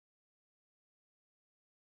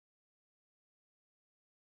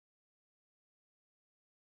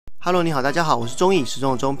Hello， 你好，大家好，我是钟逸，时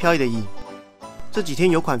钟的钟，飘逸的逸。这几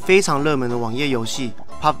天有款非常热门的网页游戏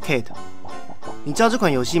Popcat， 你知道这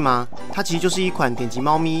款游戏吗？它其实就是一款点击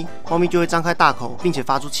猫咪，猫咪就会张开大口，并且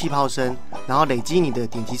发出气泡声，然后累积你的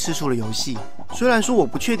点击次数的游戏。虽然说我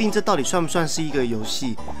不确定这到底算不算是一个游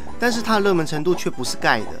戏，但是它的热门程度却不是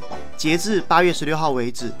盖的。截至8月16号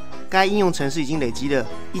为止，该应用程式已经累积了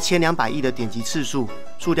1200亿的点击次数，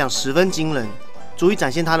数量十分惊人，足以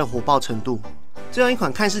展现它的火爆程度。这样一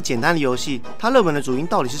款看似简单的游戏，它热门的主因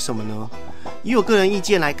到底是什么呢？以我个人意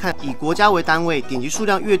见来看，以国家为单位，点击数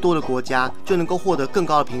量越多的国家就能够获得更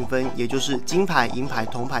高的评分，也就是金牌、银牌、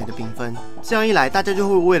铜牌的评分。这样一来，大家就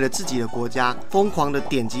会为了自己的国家疯狂的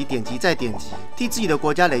点击、再点击，替自己的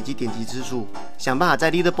国家累积点击次数，想办法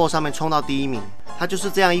在 Leaderboard 上面冲到第一名。它就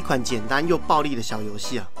是这样一款简单又暴力的小游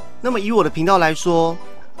戏啊。那么以我的频道来说，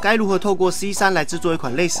该如何透过 C3 来制作一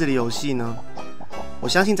款类似的游戏呢？我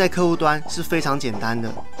相信在客户端是非常简单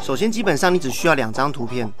的。首先，基本上你只需要2张图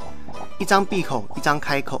片，一张闭口，一张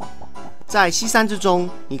开口。在 C3 之中，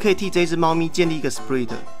你可以替这只猫咪建立一个 Split，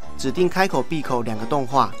 指定开口、闭口2个动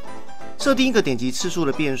画，设定一个点击次数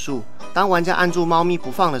的变数。当玩家按住猫咪不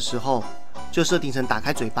放的时候，就设定成打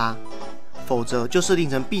开嘴巴，否则就设定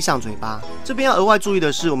成闭上嘴巴。这边要额外注意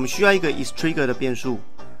的是，我们需要一个 isTrigger 的变数。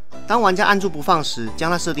当玩家按住不放时，将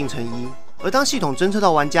它设定成1。而当系统侦测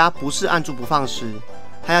到玩家不是按住不放时，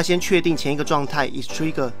它要先确定前一个状态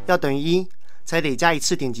isTrigger 要等于1，才得加一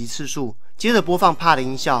次点击次数，接着播放 pa 的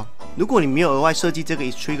音效。如果你没有额外设计这个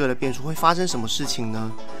isTrigger 的变数，会发生什么事情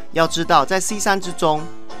呢？要知道，在 C3 之中，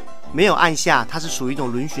没有按下它是属于一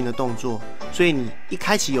种轮循的动作，所以你一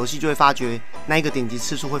开启游戏就会发觉那一个点击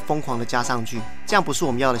次数会疯狂的加上去，这样不是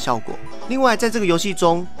我们要的效果。另外，在这个游戏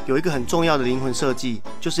中有一个很重要的灵魂设计，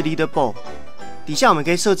就是 Leaderboard。底下我们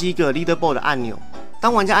可以设计一个 Leaderboard 的按钮，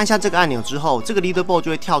当玩家按下这个按钮之后，这个 Leaderboard 就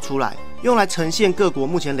会跳出来，用来呈现各国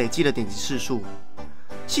目前累积的点击次数。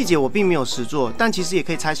细节我并没有实作，但其实也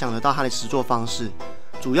可以猜想得到它的实作方式，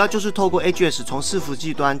主要就是透过 AGS 从伺服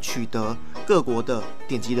器端取得各国的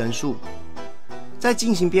点击人数，再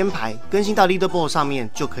进行编排更新到 Leaderboard 上面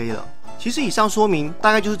就可以了。其实以上说明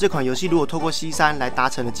大概就是这款游戏如果透过 C3 来达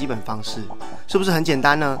成的基本方式，是不是很简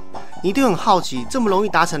单呢？你一定很好奇，这么容易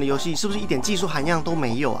达成的游戏是不是一点技术含量都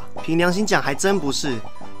没有啊？凭良心讲，还真不是。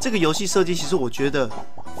这个游戏设计其实我觉得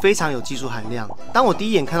非常有技术含量。当我第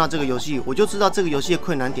一眼看到这个游戏，我就知道这个游戏的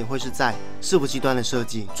困难点会是在伺服器端的设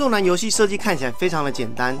计。纵然游戏设计看起来非常的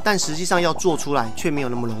简单，但实际上要做出来却没有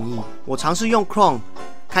那么容易。我尝试用 Chrome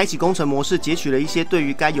开启工程模式，截取了一些对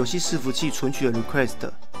于该游戏伺服器存取的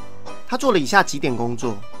request。他做了以下几点工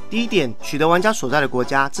作：第一点，取得玩家所在的国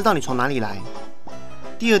家，知道你从哪里来；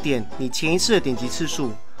第二点，你前一次的点击次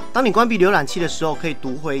数，当你关闭浏览器的时候，可以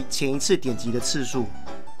读回前一次点击的次数；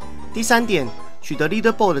第三点，取得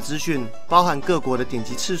Leaderboard 的资讯，包含各国的点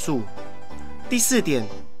击次数；第四点，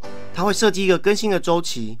它会设计一个更新的周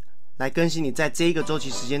期，来更新你在这一个周期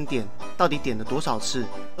时间点到底点了多少次，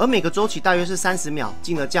而每个周期大约是30秒，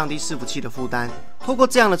进而降低伺服器的负担。透过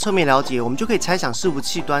这样的侧面了解，我们就可以猜想伺服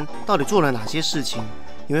器端到底做了哪些事情。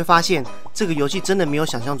你会发现，这个游戏真的没有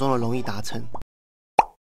想象中的容易达成。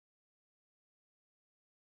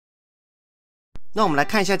那我们来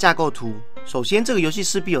看一下架构图。首先，这个游戏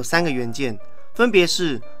势必有3个元件，分别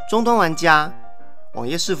是终端玩家、网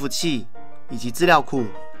页伺服器以及资料库。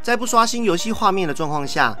在不刷新游戏画面的状况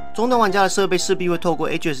下，终端玩家的设备势必会透过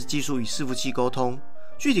AGS 技术与伺服器沟通。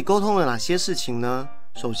具体沟通了哪些事情呢？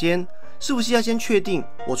首先，伺服器要先确定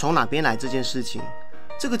我从哪边来这件事情。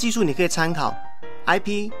这个技术你可以参考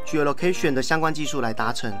IP Geolocation 的相关技术来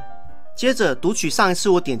达成。接着，读取上一次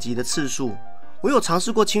我点击的次数。我有尝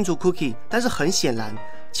试过清除 cookie， 但是很显然，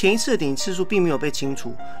前一次的点击次数并没有被清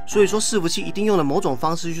除，所以说伺服器一定用了某种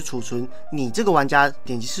方式去储存你这个玩家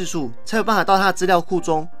点击次数，才有办法到它的资料库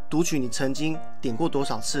中读取你曾经点过多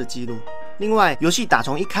少次的记录。另外，游戏打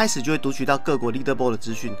从一开始就会读取到各国 Leaderboard 的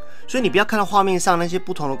资讯，所以你不要看到画面上那些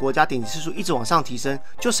不同的国家点击次数一直往上提升，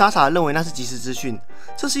就傻傻的认为那是即时资讯。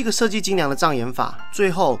这是一个设计精良的障眼法。最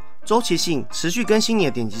后，周期性持续更新你的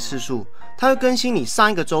点击次数，它会更新你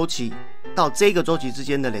上一个周期到这个周期之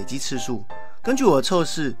间的累积次数。根据我的测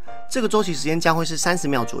试，这个周期时间将会是30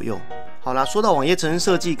秒左右。好啦，说到网页程式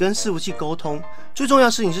设计跟伺服器沟通，最重要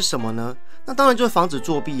的事情是什么呢？那当然就是防止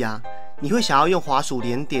作弊啊。你会想要用滑鼠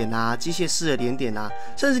连点啊、机械式的连点啊，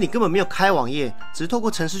甚至你根本没有开网页，只是透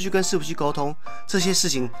过程式去跟伺服器沟通，这些事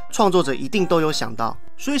情创作者一定都有想到。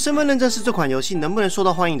所以身份认证是这款游戏能不能受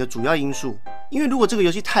到欢迎的主要因素。因为如果这个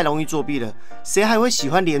游戏太容易作弊了，谁还会喜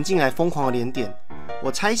欢连进来疯狂的连点？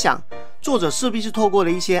我猜想，作者势必是透过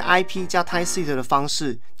了一些 IP 加 typeset 的方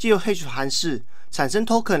式，借由 hash 函式产生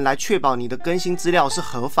token 来确保你的更新资料是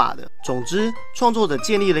合法的。总之，创作者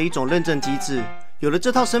建立了一种认证机制，有了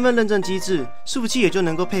这套身份认证机制，伺服器也就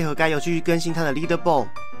能够配合该游戏去更新它的 leaderboard、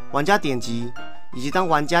玩家点击，以及当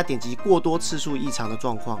玩家点击过多次数异常的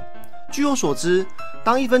状况。据我所知，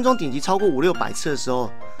当1分钟点击超过500-600次的时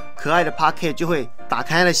候，可爱的 Popcat 就会打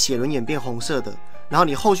开它的血轮眼变红色的，然后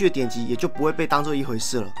你后续的点击也就不会被当作一回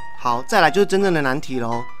事了。好，再来就是真正的难题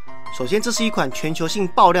咯。首先，这是一款全球性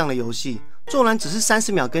爆量的游戏，纵然只是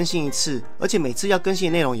30秒更新一次，而且每次要更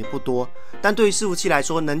新的内容也不多，但对于伺服器来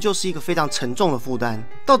说，仍旧是一个非常沉重的负担。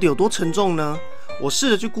到底有多沉重呢？我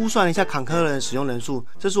试着去估算了一下坎坷人的使用人数，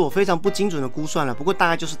这是我非常不精准的估算了，不过大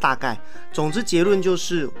概就是大概。总之结论就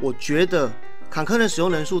是，我觉得坎坷人使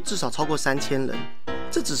用人数至少超过3000人。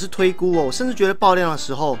这只是推估哦，我甚至觉得爆量的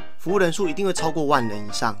时候，服务人数一定会超过10000人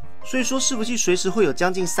以上。所以说，伺服器随时会有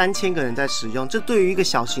将近3000个人在使用，这对于一个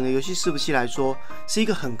小型的游戏伺服器来说，是一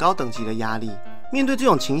个很高等级的压力。面对这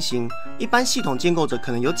种情形，一般系统建构者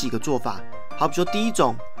可能有几个做法。好比说，第一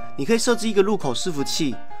种，你可以设置一个入口伺服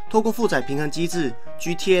器，透过负载平衡机制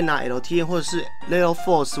GTN、LTN 或者是 Layer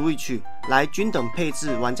 4 Switch 来均等配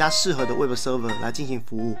置玩家适合的 Web Server 来进行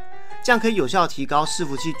服务。这样可以有效提高伺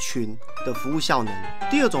服器群的服务效能。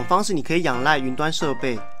第二种方式，你可以仰赖云端设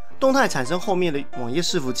备，动态产生后面的网页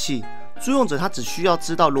伺服器。租用者他只需要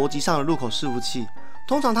知道逻辑上的入口伺服器，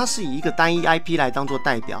通常它是以一个单一 IP 来当做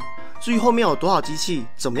代表。至于后面有多少机器，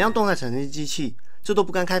怎么样动态产生机器，这都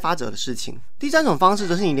不干开发者的事情。第三种方式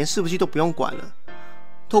则是你连伺服器都不用管了，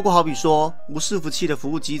透过好比说无伺服器的服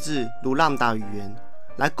务机制，如 Lambda 语言，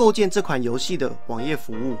来构建这款游戏的网页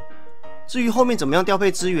服务。至于后面怎么样调配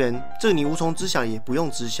资源，这个你无从知晓，也不用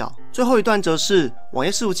知晓。最后一段则是网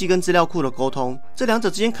页伺服器跟资料库的沟通，这两者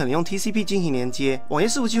之间可能用 TCP 进行连接，网页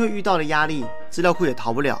伺服器会遇到的压力，资料库也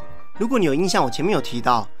逃不了。如果你有印象，我前面有提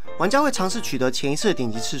到，玩家会尝试取得前一次的点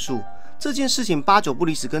击次数，这件事情8-9不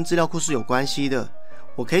离十跟资料库是有关系的。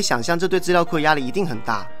我可以想象，这对资料库的压力一定很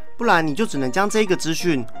大，不然你就只能将这一个资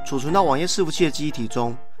讯储存到网页伺服器的记忆体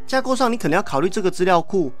中。架构上，你可能要考虑这个资料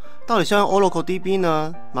库到底是要用 Oracle DB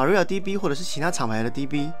呢、MariaDB 或者是其他厂牌的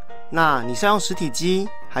DB。那你是要用实体机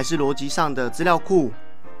还是逻辑上的资料库？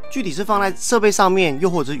具体是放在设备上面，又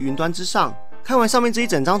或者是云端之上？看完上面这一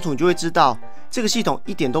整张图，你就会知道这个系统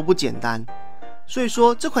一点都不简单。所以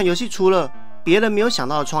说，这款游戏除了别人没有想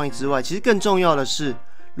到的创意之外，其实更重要的是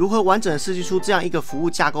如何完整的设计出这样一个服务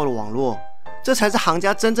架构的网络，这才是行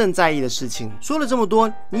家真正在意的事情。说了这么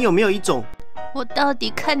多，你有没有一种我到底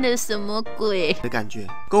看了什么鬼的感觉？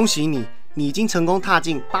恭喜你，你已经成功踏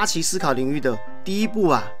进8期思考领域的第一步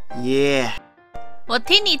啊！耶！我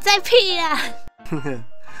听你在屁呀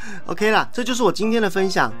！OK 啦，这就是我今天的分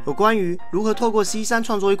享，有关于如何透过 C3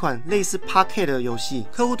 创作一款类似 Popcat 的游戏。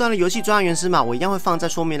客户端的游戏专案原始码我一样会放在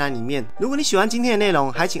说明栏里面。如果你喜欢今天的内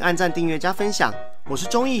容，还请按赞、订阅、加分享。我是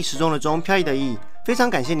钟逸，时钟的钟，飘逸的逸，非常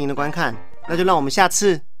感谢您的观看，那就让我们下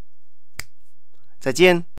次再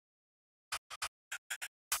见。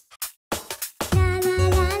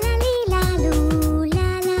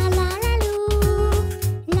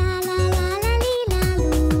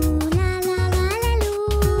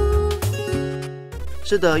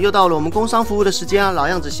是的，又到了我们工商服务的时间啊！老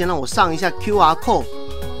样子，先让我上一下 QR code。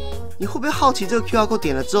你会不会好奇这个 QR code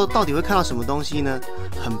点了之后，到底会看到什么东西呢？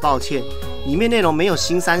很抱歉，里面内容没有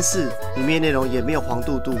新34，里面内容也没有黄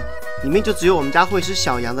杜杜，里面就只有我们家绘师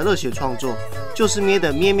小羊的热血创作，就是咩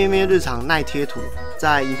的咩咩咩日常耐贴图。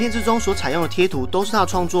在影片之中所采用的贴图都是他的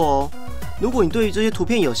创作哦。如果你对于这些图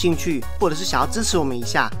片有兴趣，或者是想要支持我们一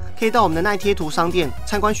下，可以到我们的耐贴图商店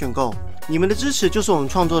参观选购。你们的支持就是我们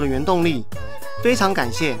创作的原动力。非常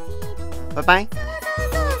感谢，拜拜。